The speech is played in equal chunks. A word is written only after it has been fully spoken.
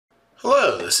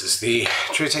Hello, this is the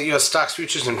TradeSite U.S. Stocks,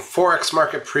 Futures, and Forex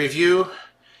Market Preview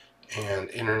and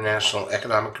International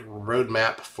Economic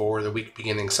Roadmap for the week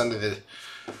beginning Sunday the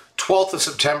 12th of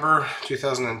September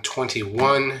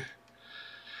 2021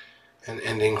 and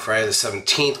ending Friday the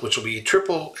 17th, which will be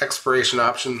triple expiration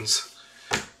options.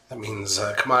 That means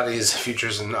commodities,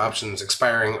 futures, and options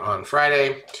expiring on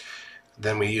Friday.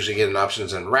 Then we usually get an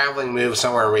options unraveling move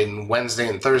somewhere in Wednesday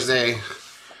and Thursday.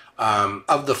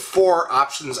 Of the four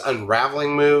options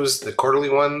unraveling moves, the quarterly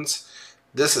ones,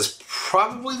 this is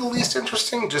probably the least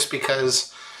interesting just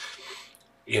because,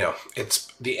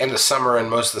 it's the end of summer and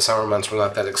most of the summer months were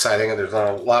not that exciting and there's not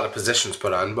a lot of positions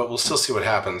put on, but we'll still see what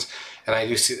happens. And I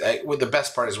do see, the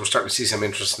best part is we're starting to see some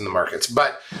interest in the markets.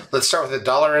 But let's start with the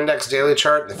dollar index daily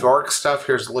chart, the Forex stuff.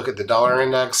 Here's a look at the dollar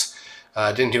index.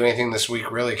 Didn't do anything this week,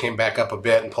 really came back up a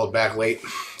bit and pulled back late.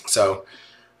 So,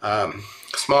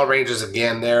 small ranges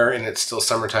again there, and it's still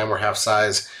summertime. We're half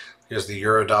size. Here's the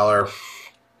euro dollar,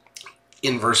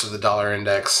 inverse of the dollar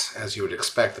index, as you would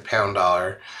expect. The pound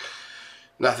dollar,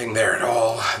 nothing there at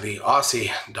all. The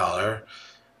Aussie dollar,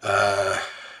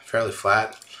 fairly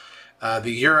flat.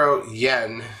 The euro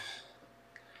yen,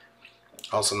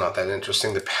 also not that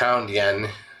interesting. The pound yen,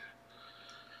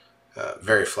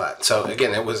 very flat. So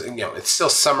again, it was, it's still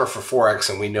summer for Forex,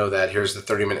 and we know that. Here's the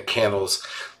 30-minute candles.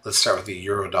 Let's start with the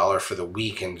euro dollar for the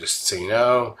week, and just so you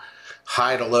know,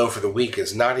 high to low for the week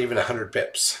is not even 100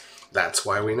 pips. That's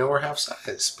why we know we're half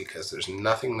size, because there's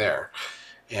nothing there.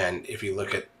 And if you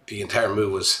look at the entire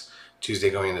move was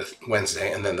Tuesday going into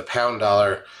Wednesday, and then the pound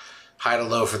dollar high to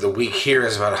low for the week here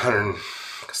is about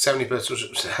 170 pips, which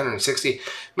is 160,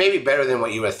 maybe better than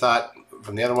what you would have thought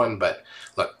from the other one. But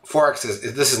look, Forex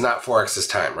this is not Forex's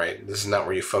time, right? This is not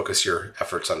where you focus your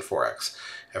efforts on Forex.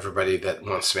 Everybody that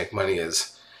wants to make money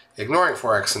is ignoring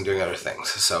Forex and doing other things.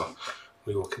 So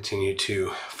we will continue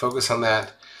to focus on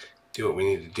that, do what we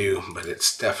need to do, but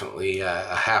it's definitely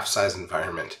a half-size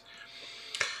environment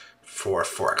for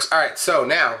Forex. All right, so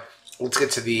now let's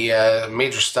get to the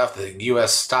major stuff, the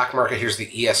U.S. stock market. Here's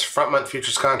the ES front-month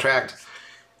futures contract,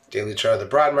 daily chart of the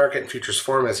broad market and futures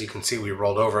form. As you can see, we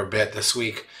rolled over a bit this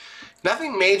week.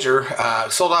 Nothing major.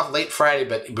 Sold off late Friday,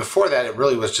 but before that, it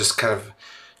really was just kind of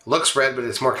looks red, but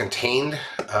it's more contained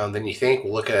than you think.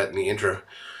 We'll look at it in the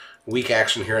intra-week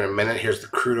action here in a minute. Here's the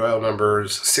crude oil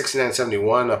numbers: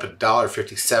 69.71 up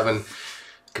 $1.57,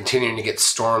 continuing to get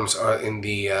storms in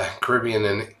the Caribbean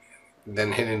and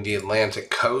then hitting the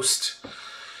Atlantic coast.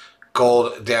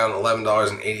 Gold down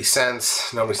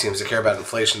 $11.80. Nobody seems to care about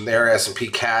inflation there. S&P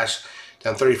cash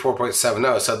down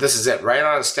 34.70. So this is it, right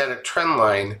on a static trend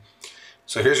line.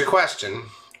 So here's your question.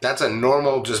 That's a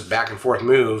normal, just back and forth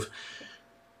move.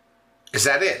 Is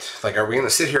that it? Like, are we going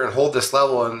to sit here and hold this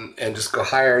level and just go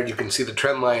higher? You can see the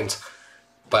trend lines,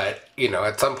 but,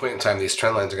 at some point in time, these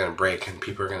trend lines are going to break and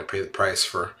people are going to pay the price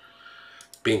for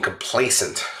being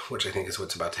complacent, which I think is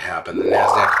what's about to happen. The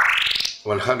NASDAQ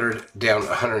 100 down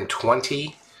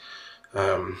 120.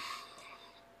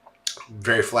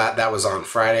 Very flat. That was on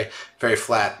Friday. Very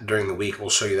flat during the week. We'll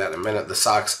show you that in a minute. The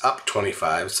SOX up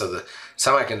 25. So the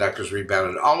semiconductors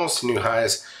rebounded almost to new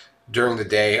highs during the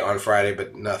day on Friday,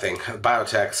 but nothing.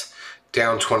 Biotech's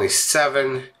down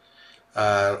 27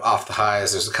 off the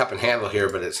highs. There's a cup and handle here,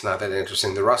 but it's not that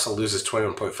interesting. The Russell loses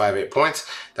 21.58 points.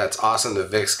 That's awesome. The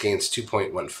VIX gains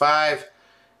 2.15.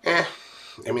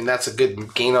 I mean, that's a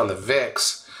good gain on the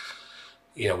VIX.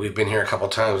 We've been here a couple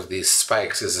times with these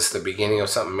spikes. Is this the beginning of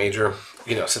something major?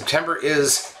 September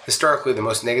is historically the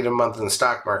most negative month in the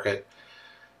stock market.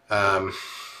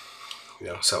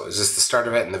 So is this the start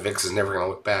of it and the VIX is never going to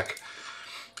look back?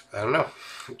 I don't know.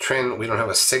 Trend, we don't have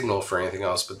a signal for anything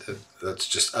else, but that's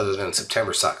just other than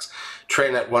September sucks.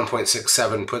 Trend at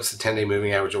 1.67 puts the 10-day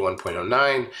moving average at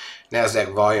 1.09.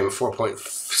 NASDAQ volume,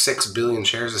 4.6 billion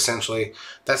shares essentially.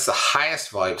 That's the highest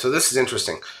volume. So this is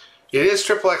interesting. It is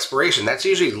triple expiration. That's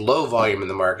usually low volume in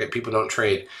the market. People don't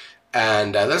trade.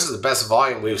 And this is the best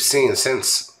volume we've seen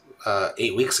since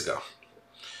 8 weeks ago.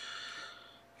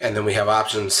 And then we have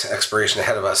options expiration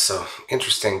ahead of us, so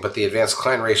interesting. But the advanced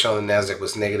client ratio on the NASDAQ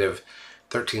was negative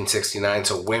 1369,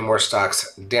 so way more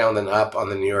stocks down than up. On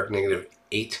the New York, negative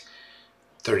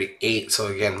 838, so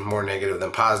again, more negative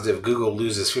than positive. Google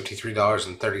loses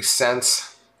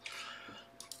 $53.30.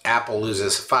 Apple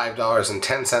loses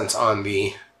 $5.10 on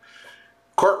the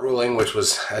court ruling, which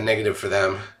was a negative for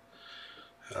them.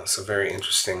 So very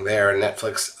interesting there.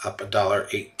 Netflix up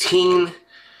 $1.18.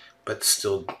 But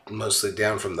still mostly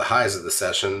down from the highs of the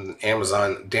session.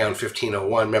 Amazon down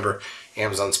 15.01. Remember,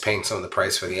 Amazon's paying some of the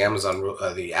price for the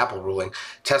Apple ruling.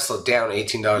 Tesla down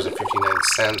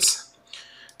 $18.59.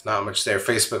 Not much there.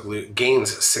 Facebook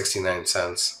gains 69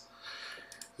 cents.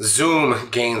 Zoom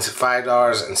gains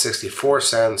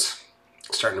 $5.64,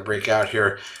 starting to break out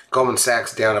here. Goldman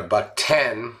Sachs down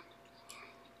 $1.10.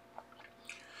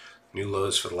 New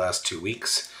lows for the last 2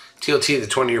 weeks. TLT, the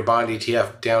 20-year bond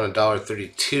ETF, down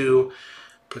 $1.32,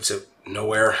 puts it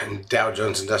nowhere. And Dow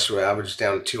Jones Industrial Average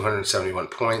down 271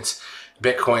 points.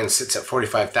 Bitcoin sits at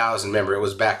 45,000. Remember, it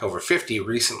was back over 50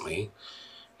 recently,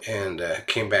 and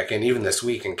came back in even this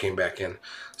week and came back in.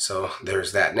 So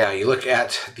there's that. Now you look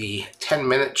at the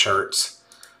 10-minute charts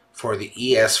for the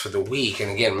ES for the week,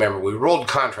 and again, remember, we rolled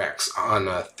contracts on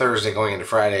Thursday going into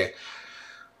Friday.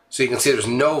 So you can see there's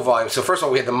no volume. So first of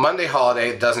all, we had the Monday holiday.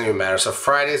 It doesn't even matter. So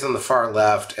Friday's on the far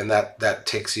left, and that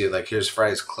takes you, like, here's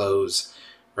Friday's close,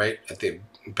 right, at the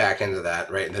back end of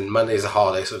that, right? And then Monday's a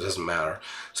holiday, so it doesn't matter.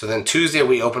 So then Tuesday,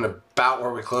 we open about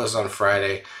where we closed on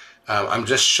Friday. I'm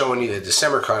just showing you the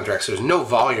December contracts. There's no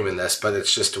volume in this, but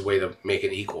it's just a way to make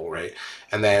it equal, right?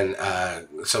 And then,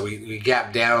 so we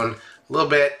gapped down a little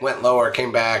bit, went lower,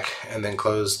 came back, and then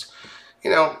closed, you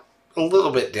know, a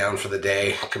little bit down for the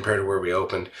day compared to where we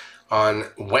opened. On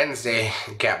Wednesday,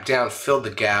 gap down, filled the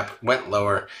gap, went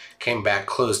lower, came back,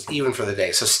 closed even for the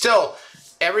day. So still,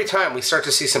 every time we start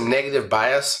to see some negative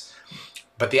bias,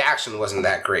 but the action wasn't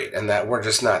that great, and that we're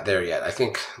just not there yet. I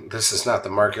think this is not the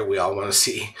market we all want to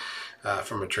see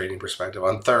from a trading perspective.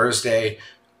 On Thursday,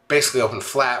 basically opened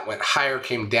flat, went higher,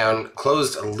 came down,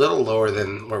 closed a little lower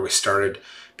than where we started,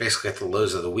 basically at the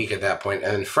lows of the week at that point.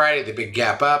 And then Friday, the big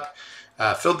gap up.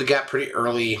 Filled the gap pretty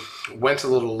early, went a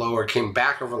little lower, came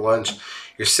back over lunch.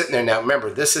 You're sitting there now.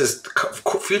 Remember, this is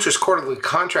futures quarterly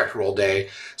contract roll day,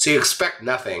 so you expect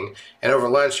nothing. And over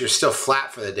lunch, you're still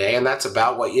flat for the day, and that's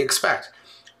about what you expect.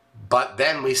 But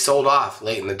then we sold off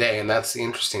late in the day, and that's the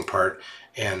interesting part,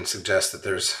 and suggests that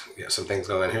there's, you know, some things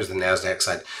going on. Here's the NASDAQ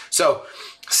side. So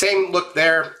same look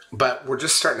there, but we're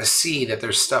just starting to see that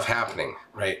there's stuff happening,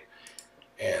 right?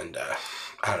 And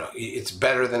I don't know, it's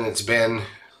better than it's been.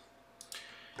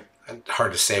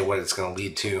 Hard to say what it's going to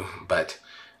lead to, but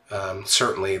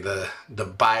certainly the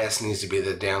bias needs to be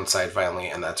the downside finally,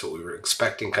 and that's what we were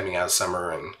expecting coming out of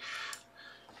summer and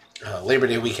Labor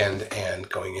Day weekend and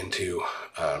going into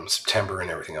September and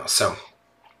everything else. So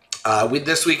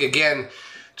this week, again,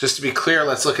 just to be clear,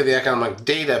 let's look at the economic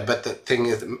data, but the thing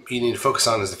is you need to focus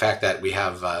on is the fact that we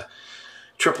have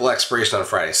triple expiration on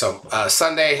Friday. So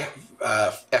Sunday,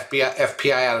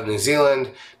 FPI out of New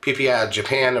Zealand, PPI out of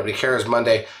Japan, nobody cares.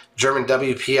 Monday, German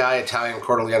WPI, Italian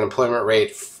quarterly unemployment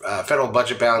rate, federal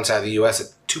budget balance out of the U.S. at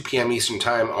 2 p.m. Eastern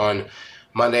time on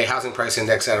Monday, housing price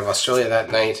index out of Australia that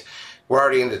night. We're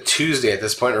already into Tuesday at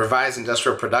this point. Revised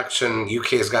industrial production,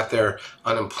 UK's got their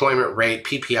unemployment rate,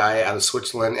 PPI out of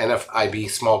Switzerland, NFIB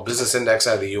small business index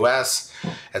out of the U.S.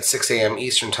 at 6 a.m.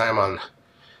 Eastern time on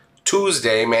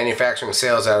Tuesday. Manufacturing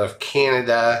sales out of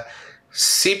Canada,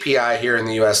 CPI here in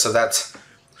the U.S.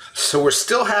 So we're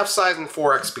still half size in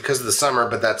Forex because of the summer,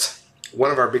 but that's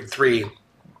one of our big three.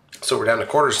 So we're down to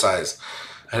quarter size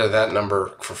ahead of that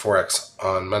number for Forex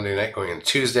on Monday night going into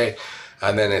Tuesday.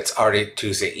 And then it's already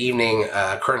Tuesday evening.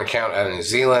 Current account out of New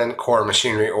Zealand, core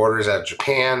machinery orders out of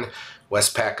Japan,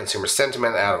 Westpac consumer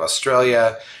sentiment out of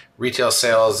Australia, retail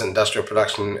sales, industrial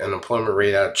production and employment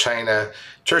rate out of China,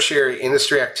 tertiary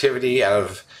industry activity out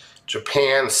of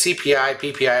Japan, CPI,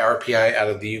 PPI, RPI out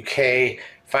of the UK,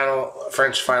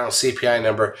 French final CPI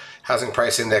number, housing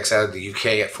price index out of the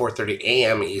UK at 4:30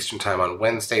 a.m. Eastern time on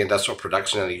Wednesday, industrial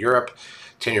production out of Europe,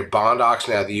 10-year bond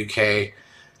auction out of the UK,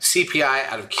 CPI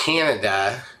out of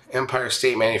Canada, Empire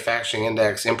State Manufacturing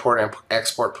Index,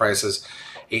 import-export prices,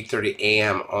 8:30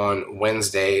 a.m. on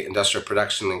Wednesday, industrial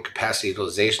production and capacity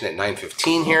utilization at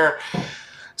 9:15 here.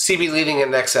 CB leading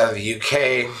index out of the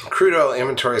UK, crude oil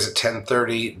inventories at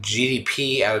 10:30,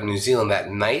 GDP out of New Zealand that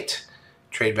night,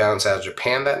 trade balance out of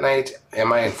Japan that night,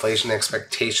 MI inflation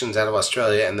expectations out of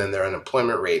Australia, and then their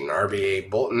unemployment rate and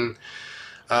RBA bulletin.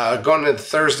 Going into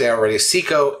Thursday already,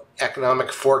 SECO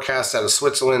economic forecast out of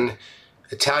Switzerland,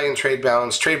 Italian trade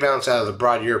balance out of the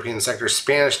broad European sector,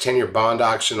 Spanish 10-year bond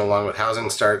auction along with housing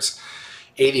starts,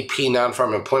 ADP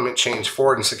non-farm employment change,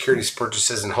 foreign and securities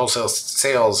purchases and wholesale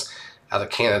sales out of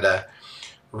Canada,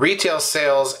 retail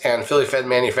sales and Philly Fed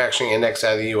manufacturing index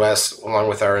out of the U.S. along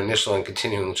with our initial and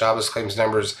continuing jobless claims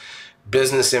numbers,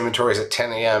 business inventories at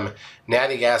 10 a.m.,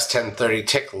 natty gas 10:30,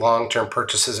 tick long-term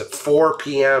purchases at 4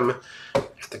 p.m.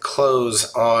 at the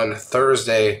close on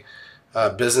Thursday,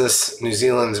 New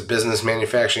Zealand's business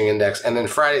manufacturing index. And then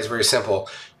Friday is very simple.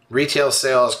 Retail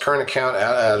sales, current account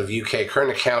out of UK,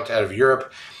 current account out of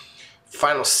Europe,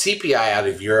 final CPI out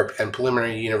of Europe, and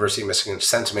preliminary University of Michigan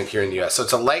sentiment here in the U.S. So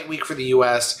it's a light week for the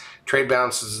U.S. Trade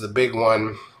balance is the big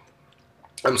one.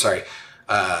 I'm sorry.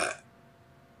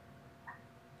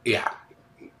 Yeah.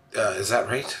 is that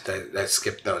right? I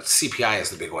skipped. No, it's CPI is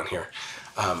the big one here.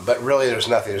 But really, there's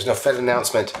nothing. There's no Fed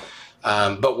announcement.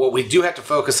 But what we do have to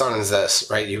focus on is this,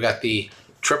 right? You've got the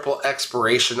triple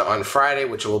expiration on Friday,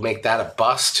 which will make that a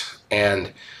bust,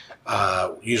 and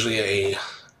usually a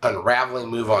unraveling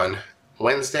move on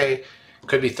Wednesday.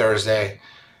 Could be Thursday.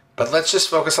 But let's just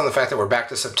focus on the fact that we're back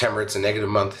to September. It's a negative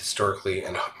month historically,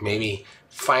 and maybe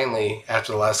finally,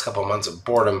 after the last couple of months of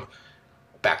boredom,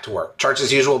 back to work. Charts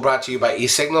as usual brought to you by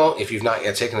eSignal. If you've not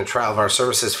yet taken a trial of our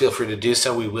services, feel free to do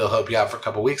so. We will help you out for a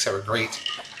couple of weeks. Have a great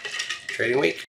trading week.